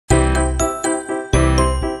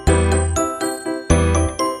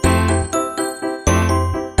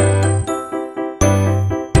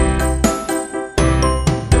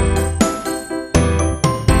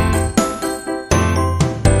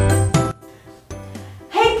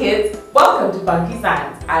kids, welcome to FunKe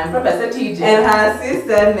Science. I'm Professor TJ and her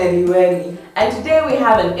sister Nelly. And today we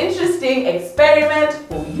have an interesting experiment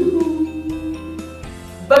for you.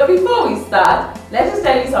 But before we start, let's just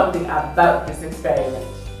tell you something about this experiment.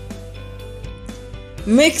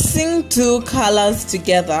 Mixing two colors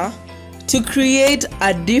together to create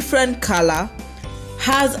a different color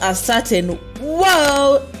has a certain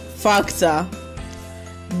wow factor.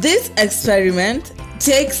 This experiment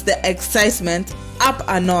takes the excitement up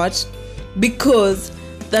a notch because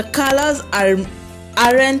the colors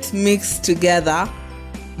aren't mixed together,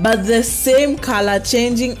 but the same color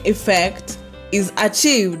changing effect is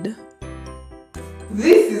achieved.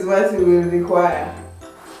 This is what we will require: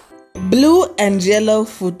 blue and yellow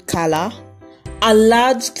food color, a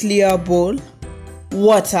large clear bowl,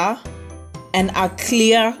 water, and a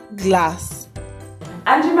clear glass.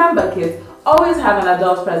 And remember kids, always have an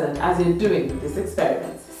adult present as you're doing this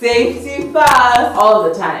experiment. Safety first, all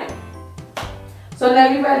the time. So now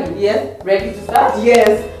you ready? Yes. Ready to start?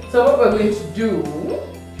 Yes. So what we're going to do,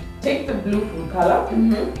 take the blue food color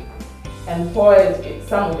and pour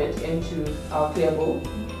some of it into our clear bowl.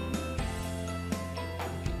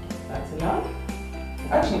 That's enough.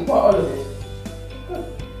 Actually, pour all of it. Good.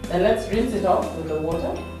 Then let's rinse it off with the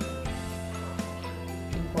water.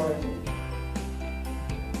 And pour it in.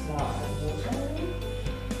 Now add water.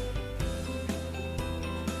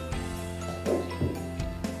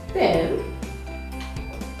 Then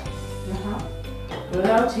we'll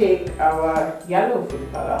now take our yellow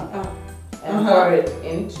food color and pour it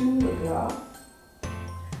into the glass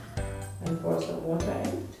and pour some water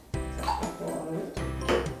in. So pour all of it.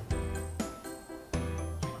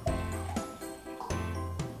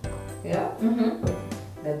 Yeah?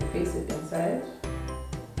 Then fix it inside.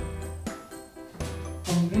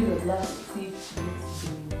 And use the glass to see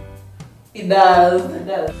if it does. It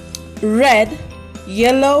does. Red,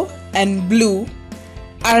 yellow, and blue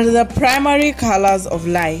are the primary colors of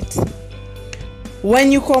light.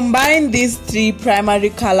 When you combine these three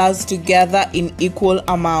primary colors together in equal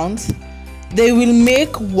amounts, they will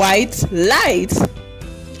make white light.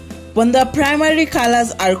 When the primary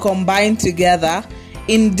colors are combined together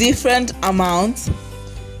in different amounts,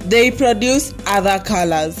 they produce other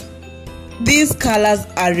colors. These colors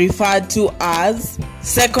are referred to as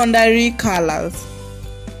secondary colors.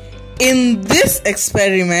 In this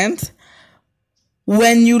experiment,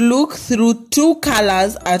 when you look through two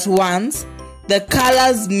colors at once, the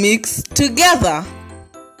colors mix together.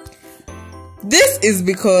 This is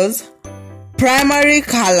because primary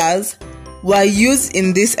colors were used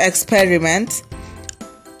in this experiment.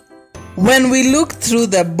 When we look through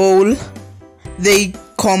the bowl, they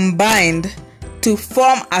combined to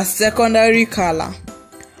form a secondary color.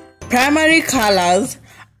 Primary colors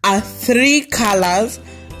are three colors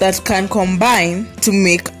that can combine to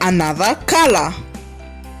make another color.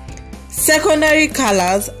 Secondary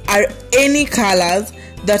colors are any colors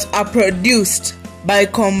that are produced by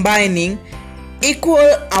combining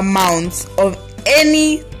equal amounts of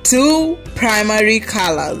any two primary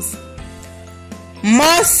colors.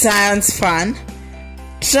 More science fun?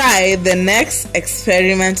 Try the next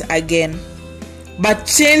experiment again, but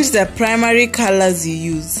change the primary colors you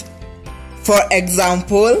use. For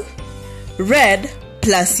example, red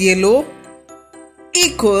plus yellow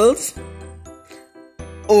equals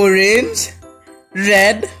orange,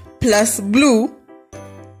 red plus blue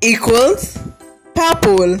equals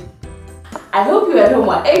purple. I hope you at home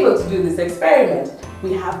were able to do this experiment.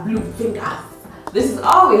 We have blue fingers. This is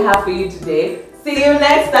all we have for you today. See you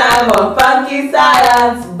next time on FunKe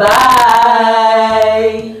Science. Bye.